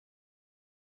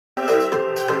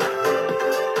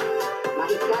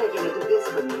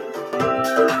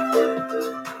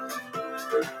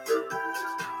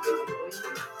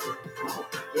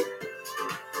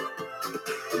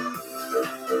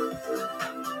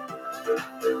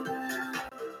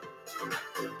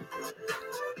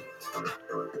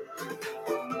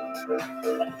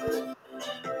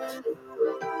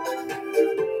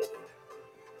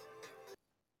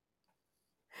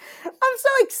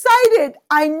it.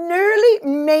 I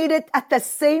nearly made it at the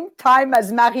same time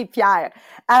as Marie-Pierre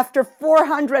after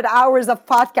 400 hours of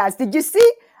podcast. Did you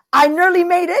see? I nearly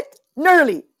made it.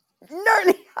 Nearly.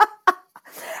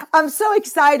 I'm so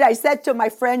excited. I said to my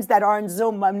friends that are on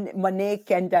Zoom,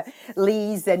 Monique and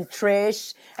Lise and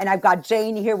Trish, and I've got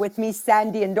Jane here with me,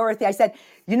 Sandy and Dorothy. I said,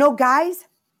 guys,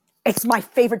 it's my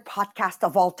favorite podcast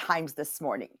of all times this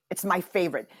morning. It's my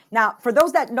favorite. Now, for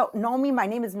those that don't know me, my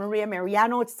name is Maria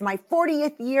Mariano. It's my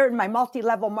 40th year in my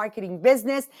multi-level marketing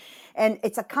business, and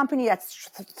it's a company that's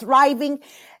thriving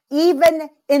even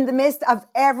in the midst of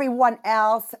everyone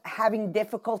else having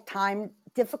difficult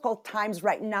times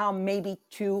right now, maybe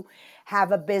to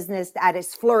have a business that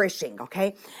is flourishing,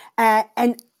 okay?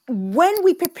 And when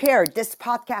we prepared this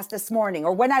podcast this morning,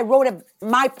 or when I wrote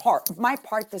my part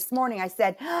this morning, I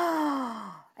said,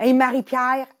 hey,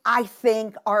 Marie-Pierre, I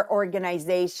think our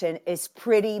organization is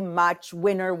pretty much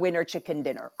winner, chicken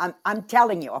dinner. I'm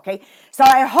telling you, okay? So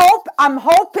I'm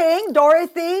hoping,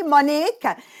 Dorothy, Monique,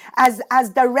 as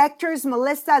directors,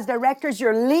 Melissa, as directors,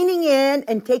 you're leaning in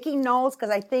and taking notes,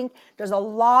 because I think there's a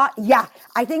lot. Yeah,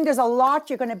 I think there's a lot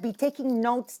you're going to be taking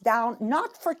notes down,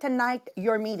 not for tonight,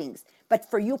 your meetings, but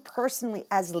for you personally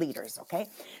as leaders, okay?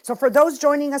 So for those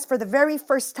joining us for the very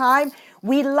first time,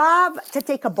 we love to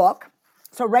take a book.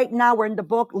 So right now we're in the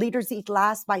book, Leaders Eat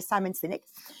Last by Simon Sinek.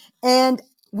 And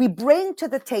we bring to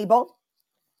the table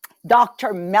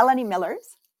Dr. Melanie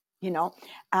Miller's,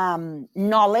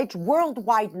 knowledge,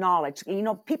 worldwide knowledge.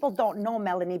 People don't know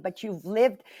Melanie, but you've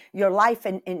lived your life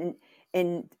in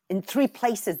three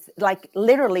places. Like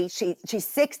literally, she's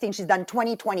 16. She's done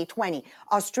 20,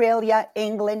 Australia,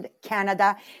 England,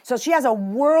 Canada. So she has a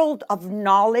world of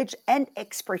knowledge and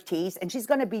expertise, and she's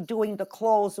going to be doing the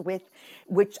close with,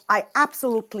 which I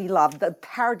absolutely love, the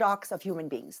paradox of human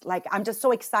beings. Like, I'm just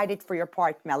so excited for your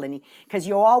part, Melanie, because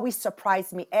you always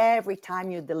surprise me every time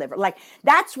you deliver. Like,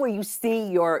 that's where you see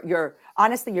your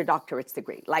honestly, your doctorate's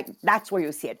degree. Like, that's where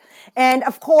you see it. And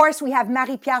of course, we have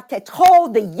Marie-Pierre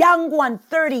Tétrault, the young one,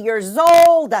 30 years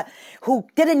old, who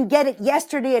didn't get it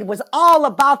yesterday. It was all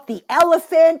about the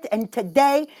elephant. And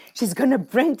today, she's going to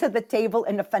bring to the table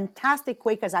in a fantastic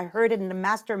way, because I heard it in the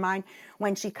mastermind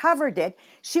when she covered it.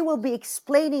 She will be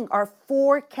explaining our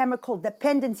 4 chemical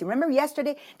dependency. Remember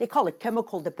yesterday, they call it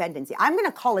chemical dependency. I'm going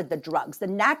to call it the drugs, the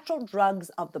natural drugs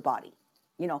of the body.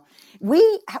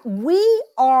 We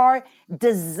are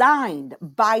designed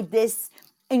by this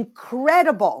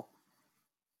incredible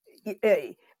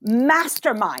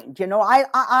mastermind.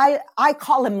 I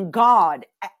call him God.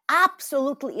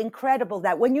 Absolutely incredible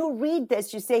that when you read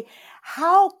this, you say,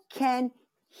 how can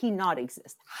he not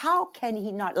exist? How can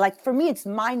he not? Like, for me, it's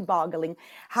mind-boggling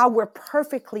how we're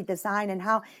perfectly designed, and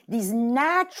how these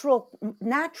natural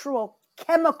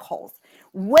chemicals,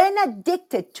 when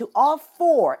addicted to all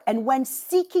 4, and when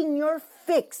seeking your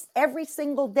fix every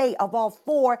single day of all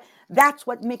 4, that's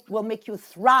what will make you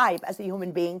thrive as a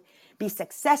human being, be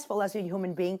successful as a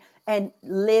human being, and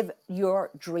live your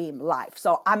dream life.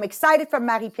 So I'm excited for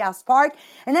Marie-Pierre's part.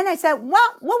 And then I said,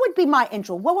 well, what would be my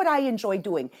intro? What would I enjoy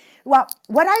doing? Well,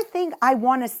 what I think I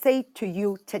want to say to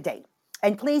you today,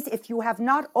 and please, if you have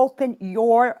not opened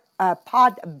your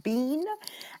Podbean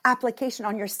application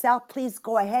on your cell, please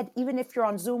go ahead. Even if you're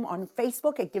on Zoom, on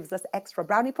Facebook, it gives us extra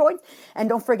brownie points. And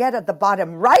don't forget, at the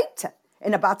bottom right,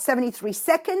 in about 73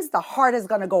 seconds, the heart is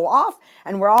going to go off,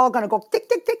 and we're all going to go tick,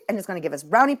 tick, tick, and it's going to give us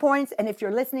brownie points. And if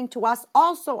you're listening to us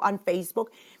also on Facebook,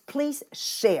 please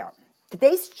share.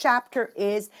 Today's chapter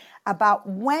is about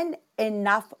when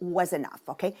enough was enough,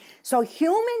 okay? So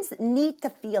humans need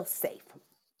to feel safe.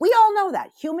 We all know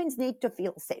that. Humans need to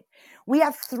feel safe. We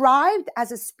have thrived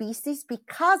as a species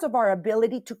because of our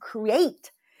ability to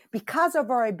create, because of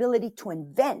our ability to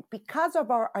invent, because of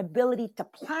our ability to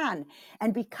plan,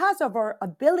 and because of our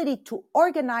ability to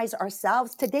organize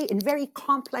ourselves today in very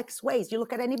complex ways. You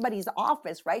look at anybody's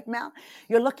office, right, Mel?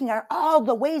 You're looking at all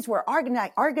the ways we're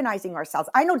organizing ourselves.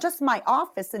 I know just my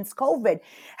office since COVID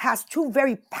has 2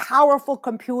 very powerful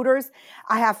computers.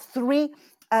 I have 3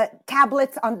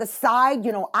 tablets on the side,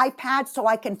 iPads, so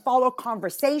I can follow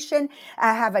conversation.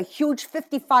 I have a huge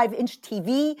 55-inch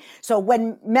TV. So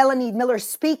when Melanie Miller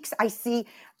speaks, I see,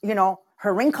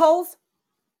 her wrinkles.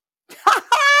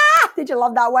 Did you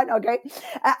love that one? Okay.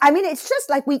 I mean, it's just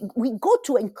like we go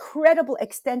to incredible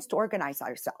extents to organize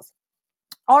ourselves.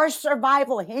 Our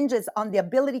survival hinges on the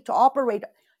ability to operate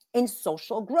in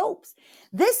social groups.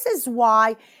 This is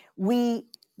why we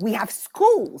have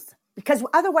schools, because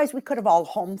otherwise we could have all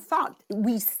home thought.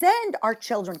 We send our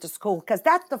children to school because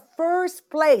that's the first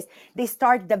place they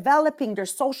start developing their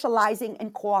socializing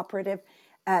and cooperative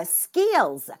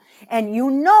skills. And you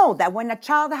know that when a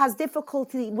child has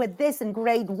difficulty with this in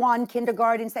grade 1,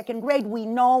 kindergarten, second grade, we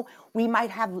know we might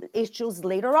have issues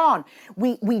later on.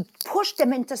 We push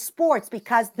them into sports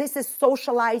because this is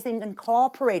socializing and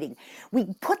cooperating. We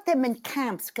put them in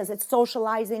camps because it's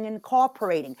socializing and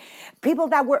cooperating. People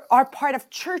that are part of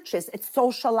churches, it's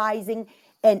socializing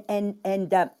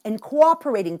and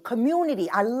cooperating. Community,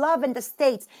 I love in the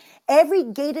States, every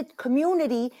gated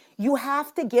community, you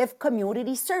have to give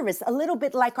community service, a little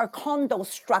bit like our condo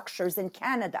structures in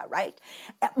Canada, right?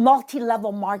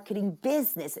 Multi-level marketing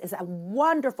business is a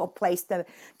wonderful place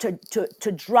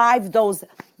to drive those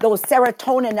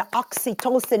serotonin and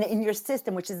oxytocin in your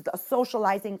system, which is the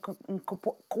socializing and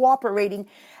cooperating,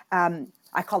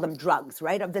 I call them drugs,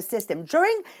 right, of the system.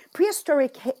 During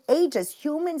prehistoric ages,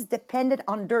 humans depended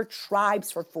on their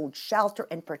tribes for food, shelter,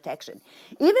 and protection.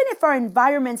 Even if our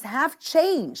environments have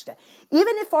changed,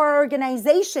 even if our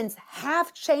organizations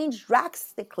have changed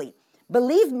drastically,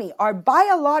 believe me, our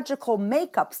biological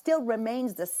makeup still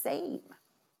remains the same.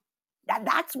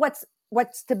 That's what's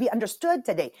to be understood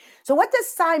today. So what does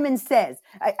Simon says?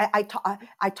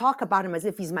 I talk about him as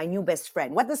if he's my new best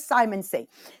friend. What does Simon say?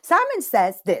 Simon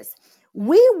says this: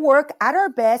 we work at our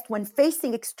best when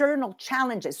facing external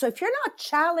challenges. So if you're not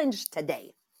challenged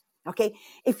today, okay,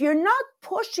 if you're not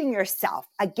pushing yourself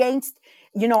against,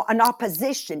 an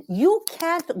opposition, you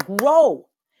can't grow.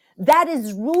 That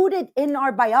is rooted in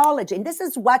our biology. And this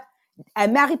is what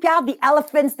Marie-Pierre, the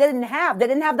elephants didn't have. They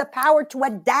didn't have the power to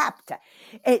adapt.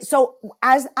 So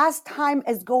as time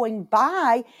is going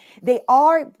by, they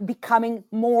are becoming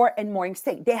more and more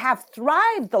extinct. They have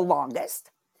thrived the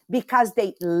longest because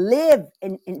they live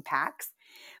in packs,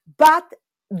 but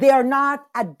they're not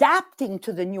adapting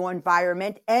to the new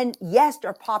environment. And yes,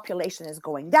 their population is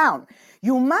going down.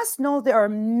 You must know there are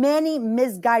many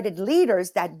misguided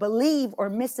leaders that believe or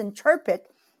misinterpret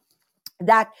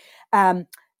that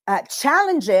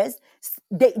challenges,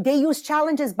 they use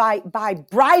challenges by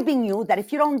bribing you that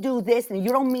if you don't do this and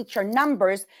you don't meet your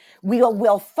numbers,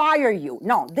 we'll fire you.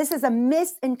 No, this is a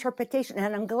misinterpretation.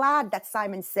 And I'm glad that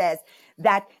Simon says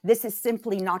that this is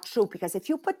simply not true, because if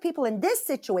you put people in this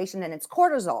situation and it's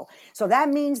cortisol, so that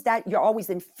means that you're always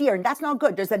in fear, and that's not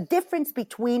good. There's a difference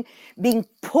between being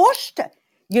pushed,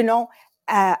 in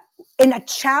a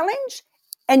challenge,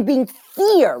 and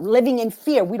living in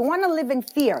fear. We don't want to live in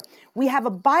fear. We have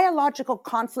a biological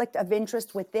conflict of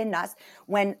interest within us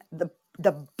when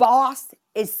the boss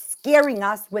is scaring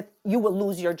us with, you will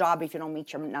lose your job if you don't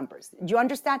meet your numbers. Do you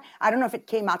understand? I don't know if it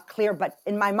came out clear, but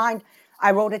in my mind,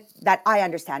 I wrote it that I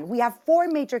understand. We have 4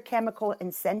 major chemical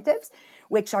incentives,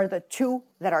 which are the 2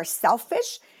 that are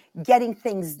selfish, getting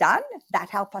things done, that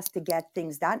help us to get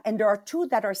things done. And there are 2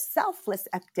 that are selfless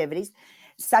activities,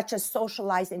 such as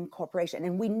socializing and cooperation.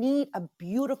 And we need a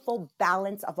beautiful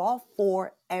balance of all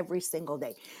 4 every single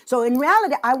day. So in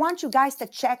reality, I want you guys to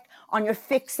check on your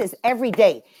fixes every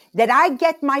day. Did I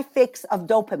get my fix of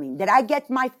dopamine? Did I get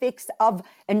my fix of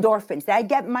endorphins? Did I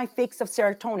get my fix of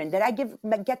serotonin? Did I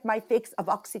get my fix of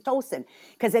oxytocin?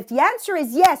 Because if the answer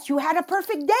is yes, you had a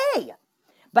perfect day.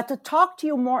 But to talk to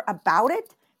you more about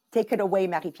it, take it away,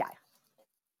 Marie-Pierre.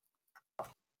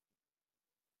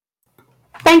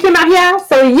 Thank you, Maria.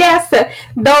 So yes,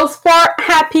 those 4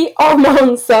 happy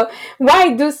hormones. So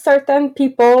why do certain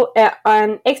people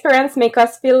experience make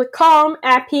us feel calm,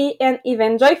 happy, and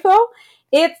even joyful?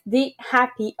 It's the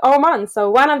happy hormone. So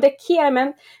one of the key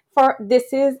elements for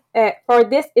this is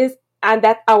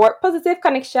that our positive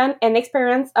connection and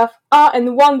experience of awe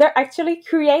and wonder actually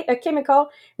create a chemical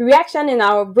reaction in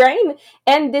our brain,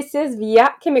 and this is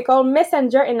via chemical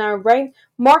messenger in our brain,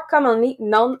 more commonly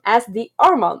known as the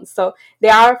hormones. So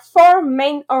there are 4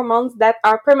 main hormones that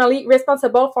are primarily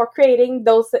responsible for creating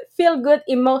those feel-good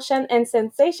emotion and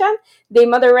sensation. They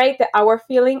moderate our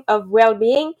feeling of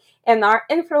well-being and are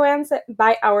influenced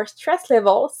by our stress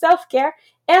level, self-care,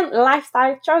 and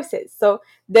lifestyle choices. So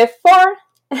the 4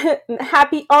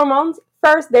 happy hormones.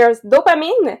 First, there's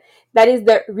dopamine, that is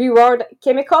the reward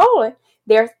chemical.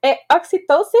 There's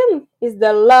oxytocin, is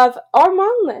the love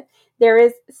hormone. There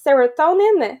is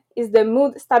serotonin, is the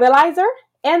mood stabilizer,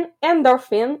 and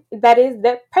endorphin, that is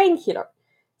the painkiller.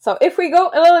 So if we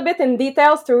go a little bit in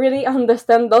details to really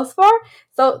understand those 4,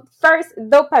 so first,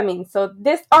 dopamine. So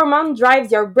this hormone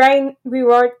drives your brain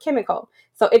reward chemical.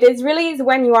 So it is released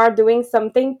when you are doing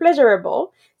something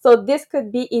pleasurable. So this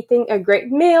could be eating a great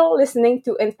meal, listening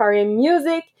to inspiring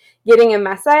music, getting a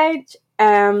massage,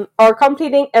 or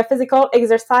completing a physical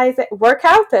exercise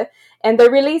workout. And the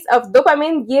release of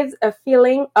dopamine gives a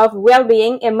feeling of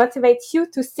well-being and motivates you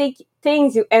to seek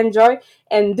things you enjoy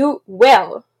and do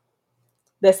well.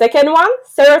 The second one,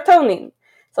 serotonin.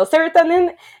 So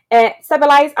serotonin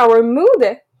stabilizes our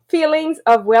mood, feelings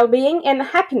of well-being and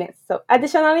happiness. So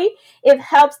additionally, it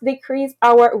helps decrease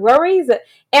our worries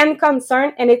and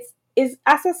concern, and it is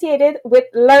associated with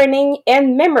learning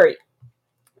and memory.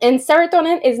 And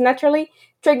serotonin is naturally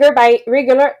triggered by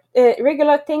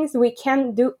regular things we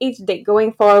can do each day: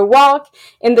 going for a walk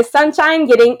in the sunshine,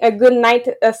 getting a good night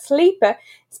sleep,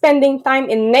 spending time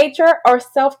in nature, or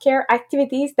self-care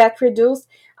activities that reduce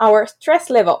our stress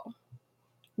level.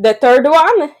 The third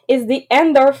one is the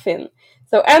endorphin.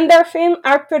 So endorphins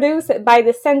are produced by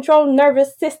the central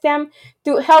nervous system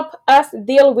to help us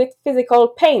deal with physical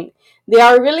pain. They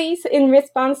are released in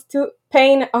response to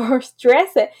pain or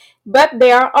stress, but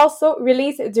they are also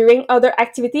released during other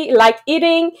activity like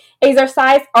eating,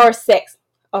 exercise, or sex.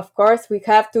 Of course, we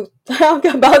have to talk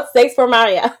about sex for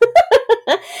Maria.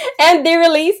 And they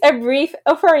release a brief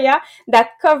euphoria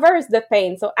that covers the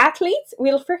pain. So athletes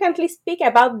will frequently speak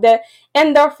about the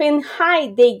endorphin high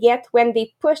they get when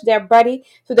they push their body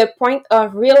to the point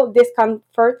of real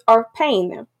discomfort or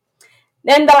pain.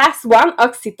 Then the last one,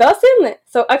 oxytocin.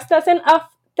 So oxytocin,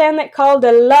 often called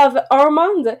the love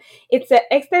hormone, it's an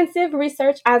extensive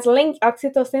research has linked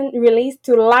oxytocin release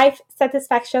to life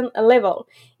satisfaction level.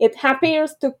 It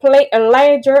appears to play a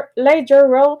larger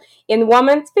role in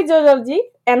women's physiology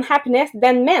and happiness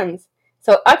than men's.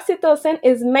 So oxytocin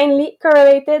is mainly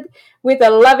correlated with a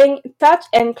loving touch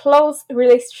and close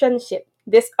relationship.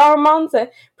 These hormones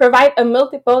provide a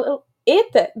multiple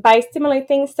it by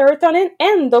stimulating serotonin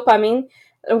and dopamine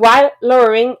while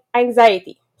lowering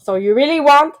anxiety. So you really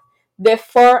want the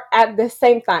four at the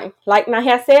same time. Like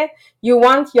Maria said, you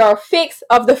want your fix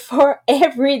of the four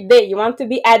every day. You want to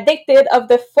be addicted of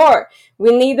the four.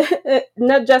 We need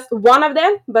not just one of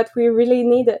them, but we really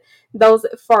need those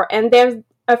four. And there's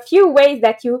a few ways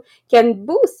that you can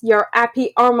boost your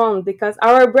happy hormone because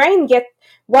our brain gets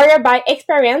wired by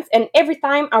experience, and every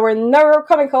time our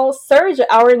neurochemical surge,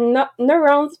 our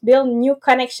neurons build new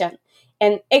connection.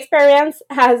 And experience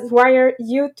has wired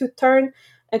you to turn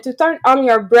on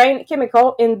your brain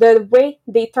chemical in the way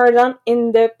they turned on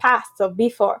in the past, so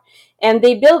before. And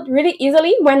they build really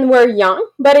easily when we're young,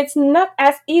 but it's not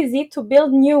as easy to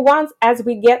build new ones as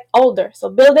we get older. So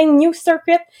building new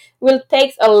circuit will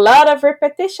take a lot of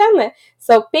repetition.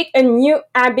 So pick a new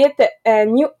habit, a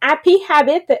new happy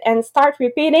habit, and start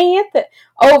repeating it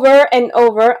over and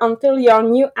over until your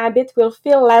new habit will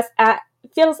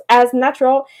feels as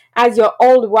natural as your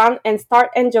old one, and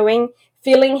start enjoying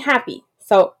feeling happy.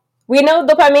 So we know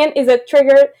dopamine is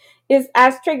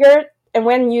as triggered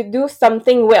when you do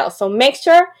something well. So make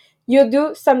sure you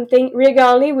do something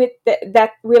regularly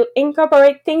that will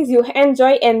incorporate things you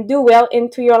enjoy and do well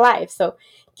into your life. So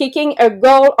kicking a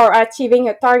goal or achieving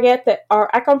a target or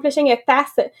accomplishing a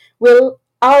task will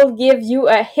all give you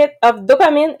a hit of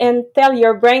dopamine and tell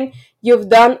your brain you've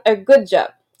done a good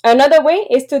job. Another way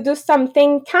is to do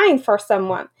something kind for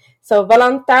someone. So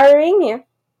volunteering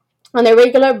on a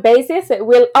regular basis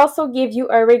will also give you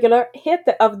a regular hit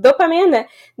of dopamine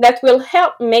that will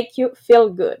help make you feel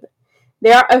good.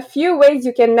 There are a few ways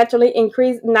you can naturally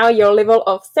increase now your level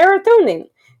of serotonin.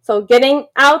 So getting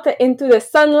out into the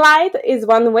sunlight is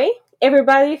one way.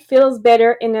 Everybody feels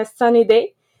better in a sunny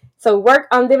day. So work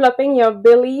on developing your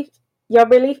belief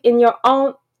in your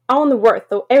own worth.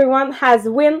 So everyone has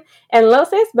wins and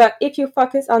losses, but if you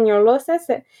focus on your losses,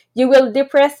 you will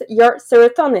depress your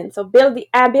serotonin. So build the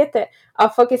habit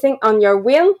of focusing on your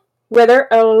win, whether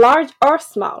a large or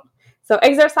small. So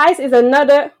exercise is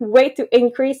another way to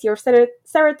increase your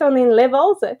serotonin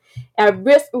levels. A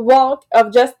brisk walk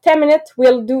of just 10 minutes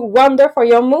will do wonder for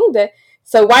your mood.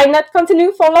 So why not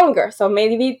continue for longer? So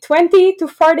maybe 20 to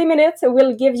 40 minutes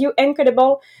will give you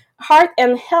incredible heart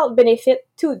and health benefit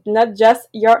too, not just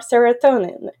your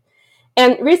serotonin.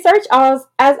 And research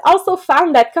has also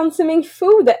found that consuming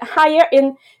food higher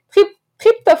in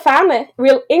tryptophan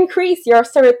will increase your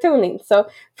serotonin. So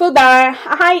food that are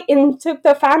high in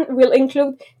tryptophan will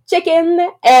include chicken,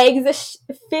 eggs,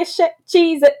 fish,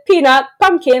 cheese, peanut,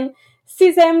 pumpkin,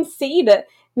 sesame seed,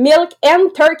 milk,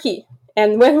 and turkey.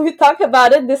 And when we talk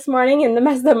about it this morning in the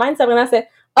mastermind, Sabrina said,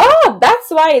 "Oh, that's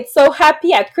why it's so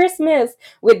happy at Christmas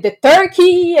with the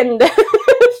turkey and the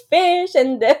fish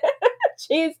and the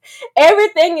cheese.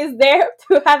 Everything is there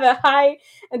to have a high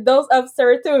dose of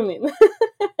serotonin."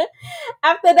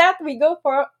 After that, we go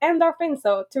for endorphin.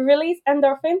 So to release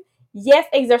endorphin, yes,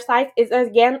 exercise is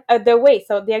again the way.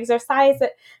 So the exercise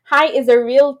high is a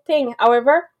real thing.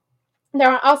 However, there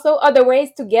are also other ways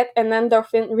to get an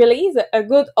endorphin release. A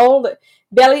good old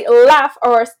belly laugh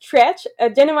or stretch. A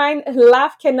genuine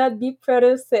laugh cannot be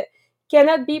produced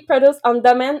cannot be produced on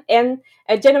demand, and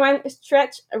a genuine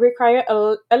stretch require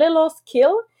a little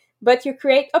skill, but you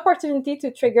create opportunity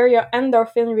to trigger your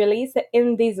endorphin release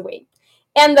in this way.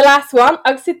 And the last one,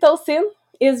 oxytocin,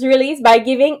 is released by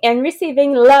giving and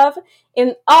receiving love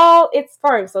in all its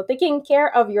forms. So taking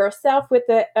care of yourself with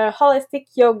a holistic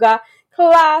yoga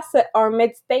class or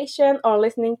meditation or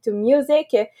listening to music,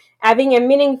 having a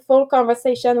meaningful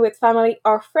conversation with family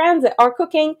or friends, or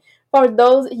cooking for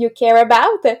those you care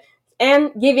about,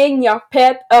 and giving your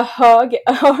pet a hug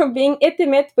or being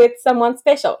intimate with someone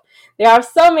special. There are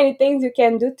so many things you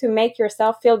can do to make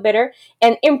yourself feel better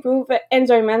and improve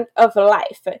enjoyment of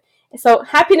life. So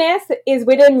happiness is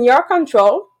within your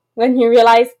control when you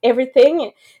realize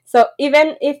everything. So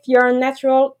even if your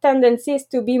natural tendency is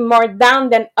to be more down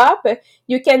than up,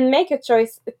 you can make a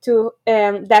choice to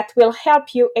that will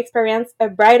help you experience a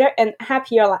brighter and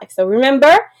happier life. So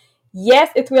remember, yes,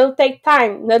 it will take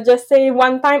time. Not just say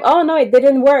one time, oh no, it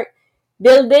didn't work.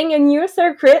 Building a new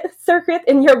circuit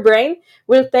in your brain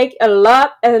will take a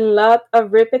lot and lot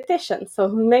of repetition. So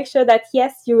make sure that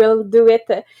yes, you will do it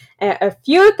a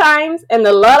few times and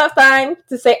a lot of time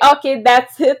to say, okay,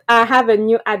 that's it. I have a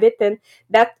new habit and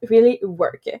that really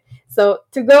work. So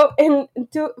to go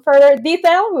into further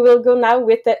detail, we will go now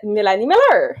with Melanie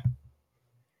Miller.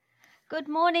 Good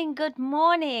morning, good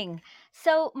morning.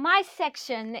 So, my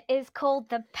section is called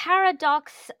The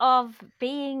Paradox of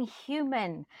Being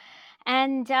Human.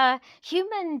 And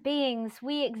human beings,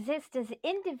 we exist as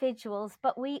individuals,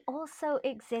 but we also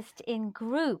exist in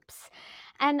groups.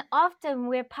 And often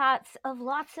we're parts of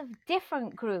lots of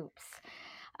different groups.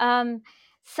 Um,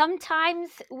 Sometimes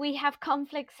we have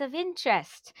conflicts of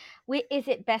interest. Is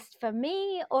it best for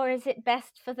me or is it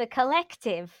best for the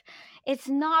collective? It's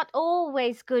not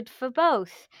always good for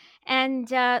both.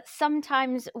 And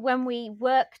sometimes when we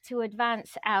work to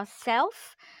advance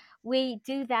ourselves, we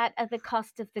do that at the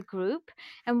cost of the group.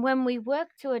 And when we work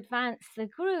to advance the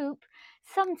group,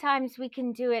 sometimes we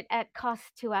can do it at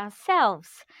cost to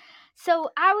ourselves. So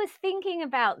I was thinking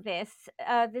about this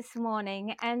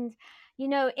morning, and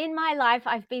in my life,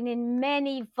 I've been in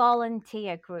many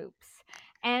volunteer groups.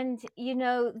 And,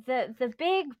 the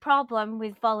big problem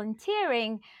with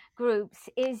volunteering groups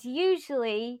is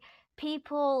usually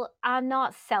people are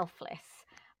not selfless,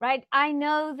 right? I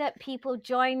know that people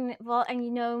join,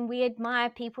 and we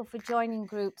admire people for joining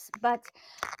groups, but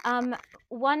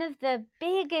one of the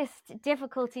biggest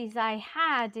difficulties I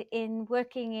had in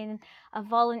working in a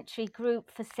voluntary group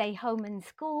for, say, home and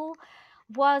school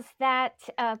was that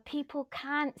people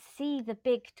can't see the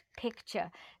big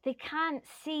picture. They can't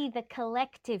see the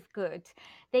collective good.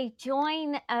 They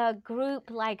join a group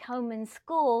like home and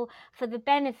school for the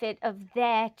benefit of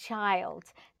their child,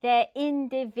 their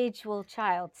individual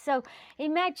child. So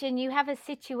imagine you have a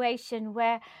situation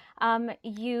where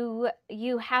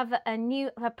you have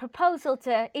a proposal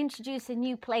to introduce a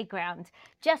new playground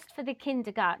just for the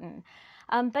kindergarten,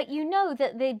 but you know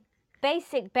that the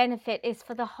basic benefit is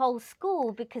for the whole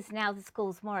school, because now the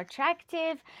school's more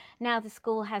attractive, now the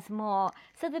school has more.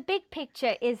 So the big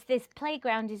picture is this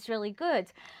playground is really good,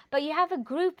 but you have a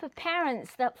group of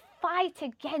parents that fight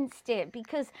against it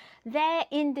because their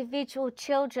individual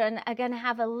children are going to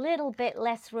have a little bit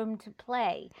less room to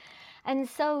play. And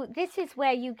so this is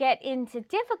where you get into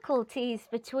difficulties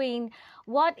between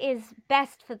what is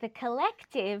best for the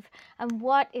collective and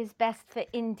what is best for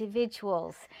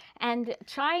individuals. And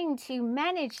trying to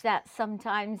manage that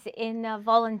sometimes in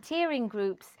volunteering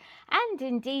groups and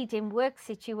indeed in work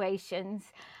situations.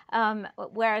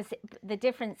 Whereas the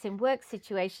difference in work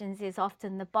situations is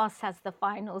often the boss has the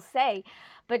final say.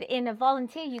 But in a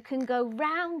volunteer, you can go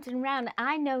round and round.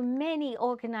 I know many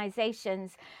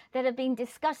organizations that have been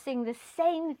discussing the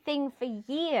same thing for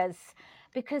years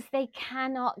because they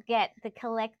cannot get the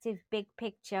collective big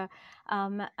picture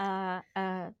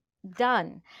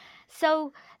done.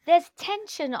 So there's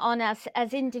tension on us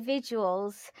as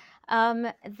individuals,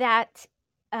 that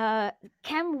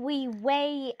can we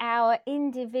weigh our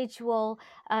individual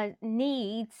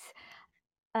needs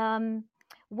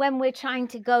when we're trying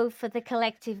to go for the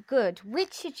collective good?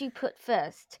 Which should you put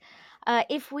first?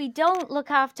 If we don't look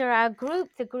after our group,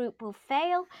 the group will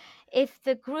fail. If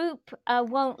the group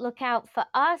won't look out for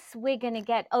us, we're going to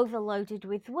get overloaded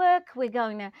with work. We're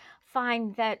going to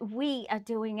find that we are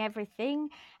doing everything.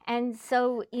 And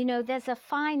so, there's a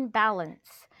fine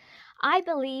balance. I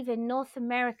believe in North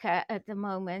America at the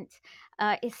moment,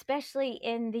 especially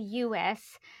in the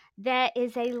US, there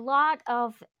is a lot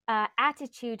of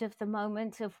attitude of the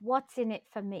moment of what's in it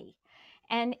for me.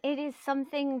 And it is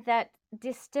something that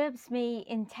disturbs me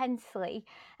intensely.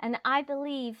 And I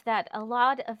believe that a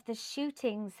lot of the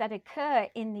shootings that occur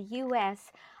in the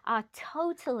US are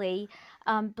totally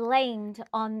blamed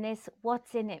on this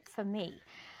what's in it for me.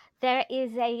 There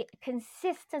is a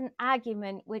consistent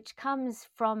argument which comes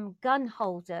from gun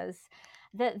holders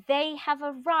that they have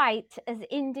a right as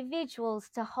individuals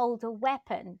to hold a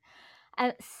weapon,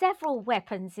 several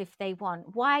weapons if they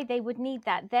want. Why they would need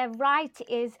that? Their right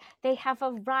is they have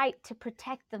a right to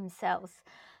protect themselves.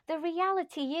 The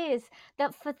reality is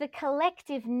that for the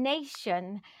collective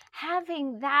nation,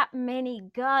 having that many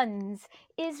guns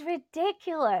is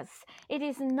ridiculous. It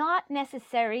is not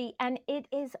necessary, and it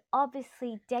is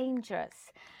obviously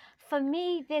dangerous. For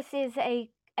me, this is a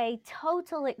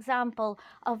total example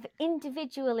of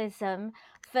individualism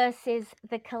versus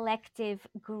the collective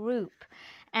group.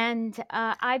 And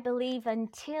I believe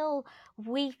until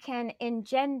we can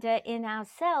engender in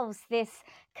ourselves this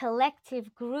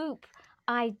collective group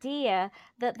idea,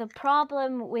 that the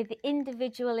problem with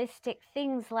individualistic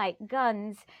things like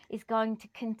guns is going to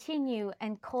continue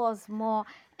and cause more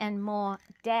and more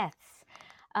deaths.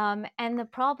 And the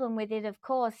problem with it, of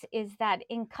course, is that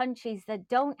in countries that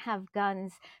don't have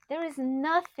guns, there is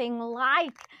nothing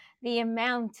like the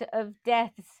amount of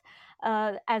deaths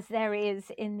as there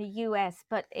is in the US,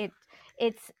 but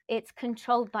it's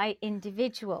controlled by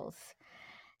individuals.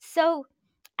 So,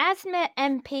 as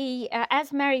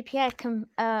as Mary Pierre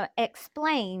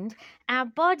explained, our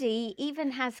body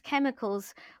even has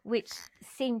chemicals which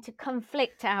seem to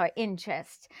conflict our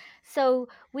interest. So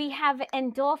we have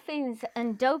endorphins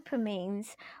and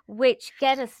dopamines which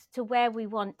get us to where we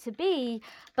want to be,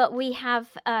 but we have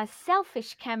a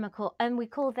selfish chemical, and we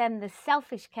call them the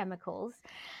selfish chemicals.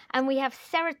 And we have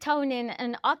serotonin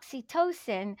and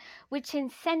oxytocin, which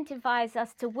incentivize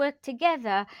us to work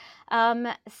together,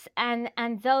 and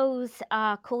those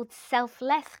are called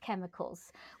selfless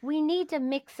chemicals. We need a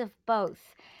mix of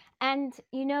both. And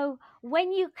you know,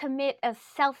 when you commit a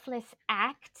selfless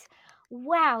act,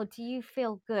 wow, do you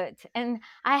feel good? And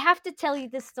I have to tell you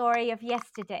the story of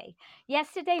yesterday.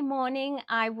 Yesterday morning,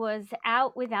 I was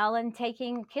out with Alan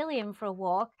taking Killian for a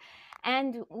walk,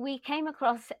 and we came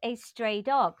across a stray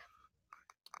dog.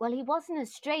 Well, he wasn't a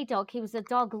stray dog. He was a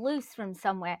dog loose from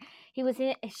somewhere. She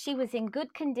was in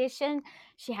good condition.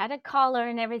 She had a collar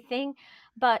and everything,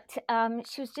 but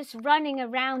she was just running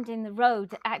around in the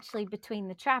road, actually between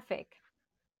the traffic.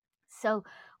 So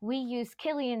we used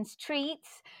Killian's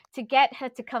treats to get her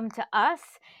to come to us,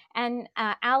 and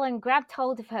Alan grabbed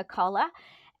hold of her collar,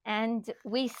 and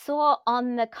we saw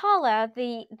on the collar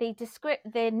the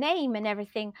name and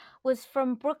everything was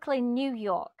from Brooklyn, New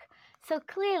York. So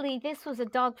clearly this was a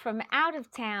dog from out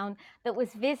of town that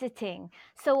was visiting.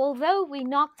 So although we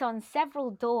knocked on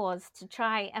several doors to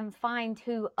try and find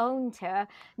who owned her,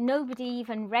 nobody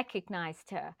even recognized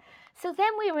her. So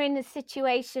then we were in a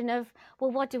situation of,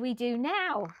 well, what do we do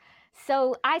now?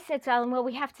 So I said to Alan, well,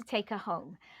 we have to take her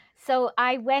home. So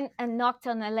I went and knocked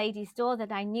on a lady's door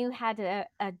that I knew had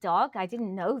a dog. I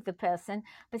didn't know the person,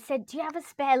 but said, do you have a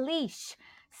spare leash?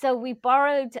 So we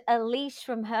borrowed a leash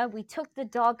from her. We took the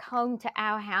dog home to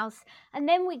our house, and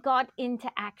then we got into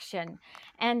action.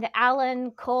 And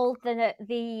Alan called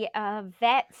the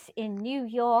vets in New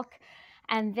York,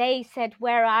 and they said,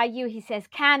 where are you? He says,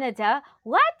 Canada.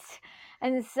 What?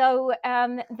 And so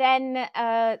then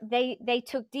they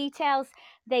took details.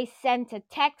 They sent a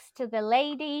text to the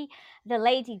lady. The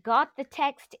lady got the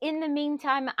text. In the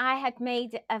meantime, I had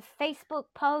made a Facebook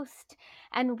post,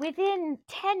 and within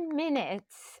 10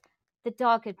 minutes, the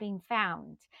dog had been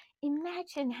found.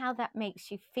 Imagine how that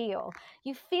makes you feel.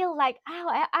 You feel like,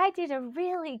 oh, I did a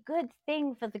really good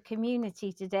thing for the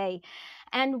community today.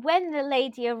 And when the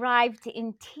lady arrived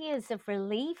in tears of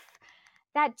relief,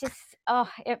 that just, oh,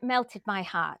 it melted my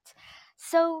heart.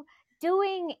 So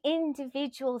doing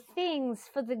individual things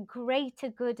for the greater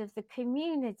good of the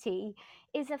community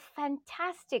is a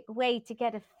fantastic way to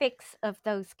get a fix of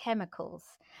those chemicals.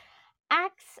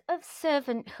 Acts of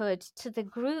servanthood to the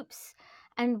groups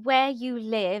and where you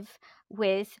live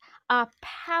with are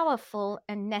powerful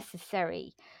and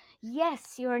necessary.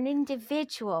 Yes, you're an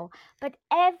individual, but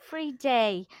every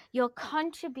day your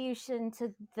contribution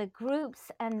to the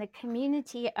groups and the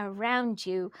community around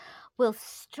you will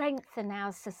strengthen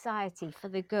our society for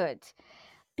the good.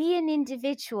 Be an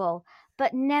individual,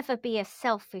 but never be a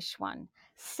selfish one.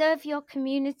 Serve your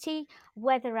community,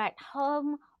 whether at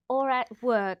home or at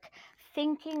work,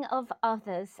 thinking of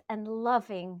others and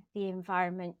loving the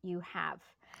environment you have.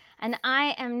 And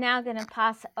I am now going to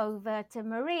pass over to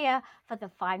Maria for the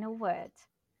final word.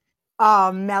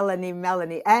 Oh, Melanie,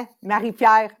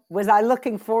 Marie-Pierre, was I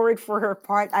looking forward for her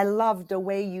part? I love the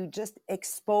way you just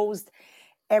exposed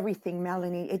everything,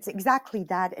 Melanie. It's exactly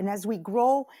that. And as we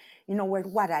grow, we're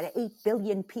what, at 8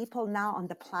 billion people now on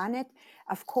the planet?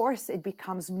 Of course, it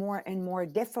becomes more and more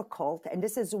difficult. And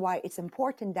this is why it's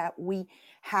important that we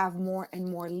have more and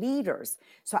more leaders.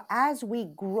 So as we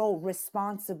grow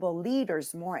responsible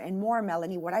leaders more and more,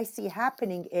 Melanie, what I see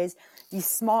happening is these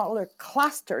smaller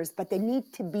clusters, but they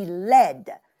need to be led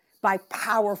by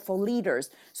powerful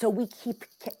leaders, so we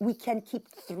can keep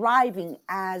thriving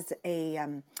as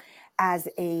as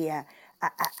a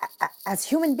as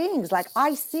human beings. Like,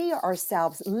 I see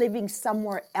ourselves living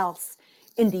somewhere else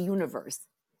in the universe,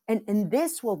 and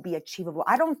this will be achievable.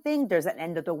 I don't think there's an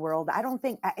end of the world. I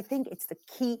think it's the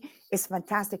key is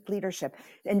fantastic leadership.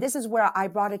 And this is where I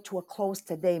brought it to a close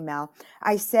today, Mel.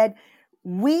 I said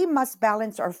we must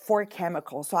balance our 4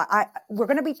 chemicals. So we're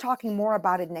going to be talking more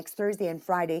about it next Thursday and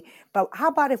Friday, but how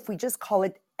about if we just call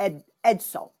it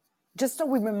EDSO, just so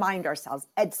we remind ourselves.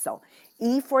 EDSO: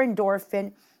 E for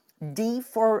endorphin, D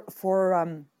for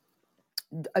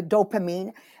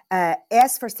dopamine,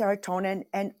 S for serotonin,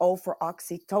 and O for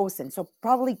oxytocin. So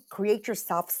probably create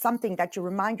yourself something that you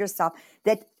remind yourself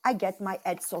that I get my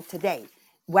EDSO today.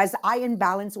 Was I in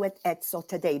balance with EDSO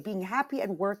today? Being happy at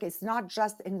work is not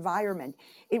just environment.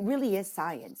 It really is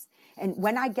science. And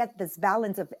when I get this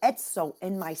balance of EDSO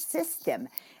in my system,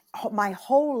 my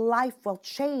whole life will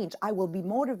change. I will be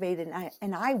motivated,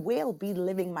 and I will be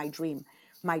living my dream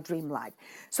life.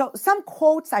 So some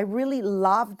quotes I really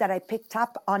love that I picked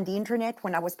up on the internet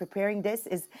when I was preparing this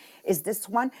is this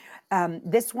one.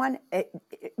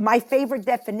 My favorite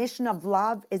definition of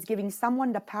love is giving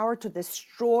someone the power to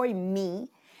destroy me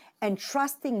and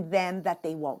trusting them that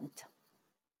they won't.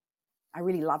 I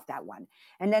really love that one.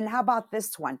 And then how about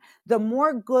this one? The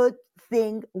more good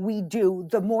thing we do,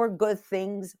 the more good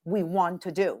things we want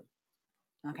to do.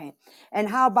 Okay. And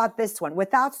how about this one?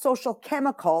 Without social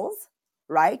chemicals,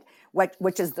 right,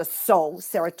 which is the soul,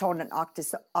 serotonin,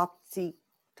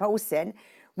 oxytocin,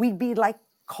 we'd be like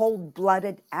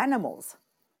cold-blooded animals.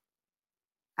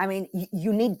 I mean,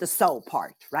 you need the soul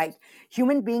part, right?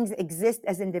 Human beings exist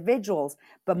as individuals,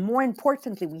 but more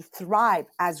importantly, we thrive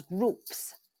as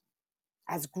groups.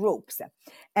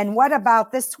 And what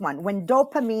about this one? When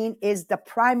dopamine is the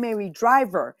primary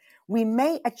driver, we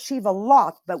may achieve a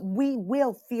lot, but we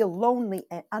will feel lonely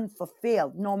and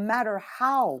unfulfilled, no matter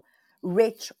how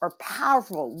rich or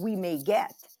powerful we may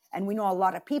get. And we know a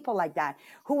lot of people like that.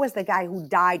 Who was the guy who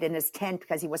died in his tent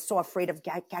because he was so afraid of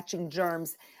catching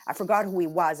germs? I forgot who he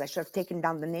was. I should have taken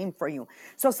down the name for you.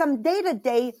 So some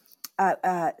day-to-day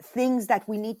things that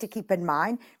we need to keep in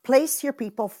mind. Place your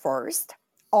people first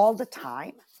all the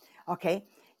time. Okay.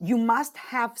 You must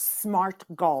have SMART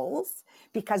goals,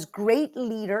 because great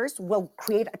leaders will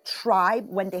create a tribe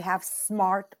when they have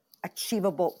SMART,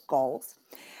 achievable goals.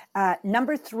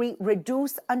 Number 3,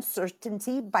 reduce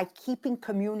uncertainty by keeping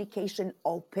communication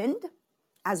opened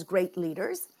as great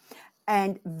leaders.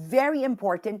 And very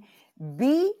important,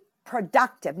 be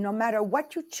productive. No matter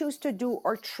what you choose to do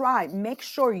or try, make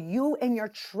sure you and your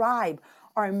tribe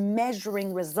are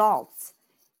measuring results.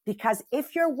 Because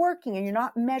if you're working and you're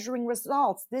not measuring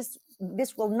results, this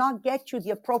will not get you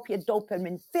the appropriate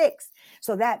dopamine fix.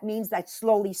 So that means that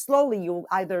slowly, you'll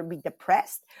either be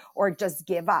depressed or just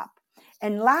give up.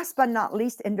 And last but not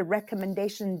least, in the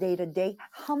recommendation day-to-day,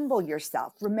 humble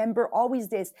yourself. Remember always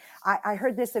this. I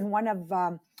heard this in one of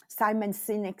Simon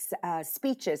Sinek's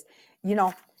speeches.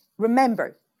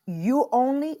 Remember, you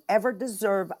only ever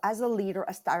deserve as a leader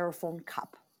a styrofoam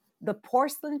cup. The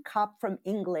porcelain cup from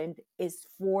England is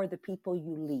for the people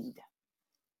you lead.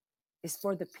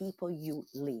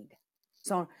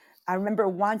 So I remember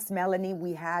once, Melanie,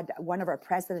 we had one of our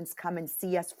presidents come and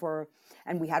see us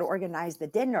and we had organized the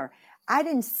dinner. I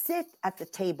didn't sit at the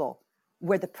table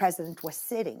where the president was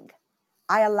sitting.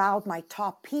 I allowed my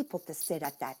top people to sit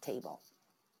at that table.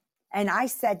 And I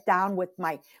sat down with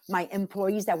my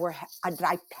employees that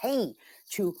I pay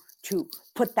to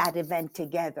put that event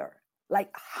together.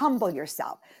 Like, humble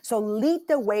yourself. So lead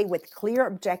the way with clear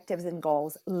objectives and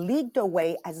goals. Lead the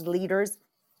way as leaders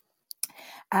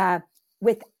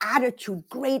with attitude,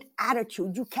 great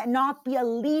attitude. You cannot be a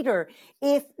leader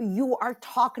if you are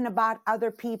talking about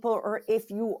other people or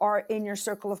if you are in your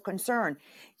circle of concern.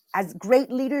 As great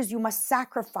leaders, you must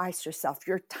sacrifice yourself,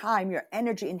 your time, your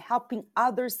energy in helping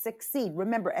others succeed.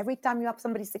 Remember, every time you help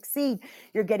somebody succeed,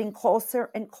 you're getting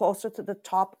closer and closer to the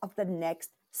top of the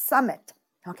next summit.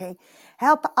 Okay.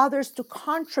 Help others to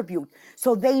contribute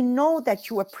so they know that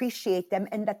you appreciate them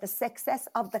and that the success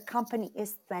of the company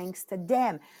is thanks to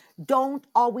them. Don't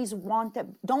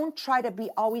try to be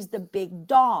always the big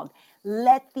dog.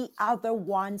 Let the other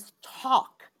ones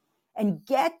talk and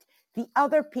get the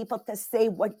other people to say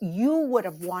what you would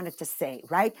have wanted to say,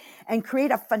 right? And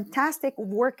create a fantastic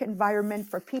work environment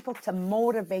for people to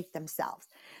motivate themselves.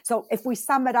 So if we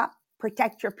sum it up,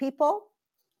 protect your people.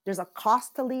 There's a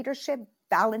cost to leadership.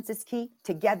 Balance is key.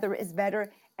 Together is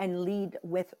better. And lead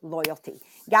with loyalty.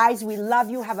 Guys, we love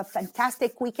you. Have a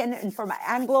fantastic weekend. And for my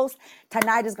Anglos,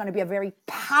 tonight is going to be a very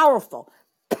powerful,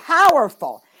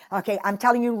 okay, I'm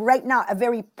telling you right now, a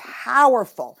very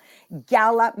powerful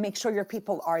gala. Make sure your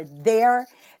people are there.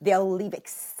 They'll leave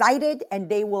excited and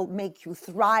they will make you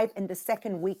thrive in the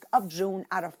second week of June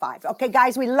out of 5. Okay,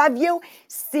 guys, we love you.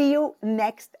 See you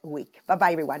next week.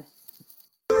 Bye-bye, everyone.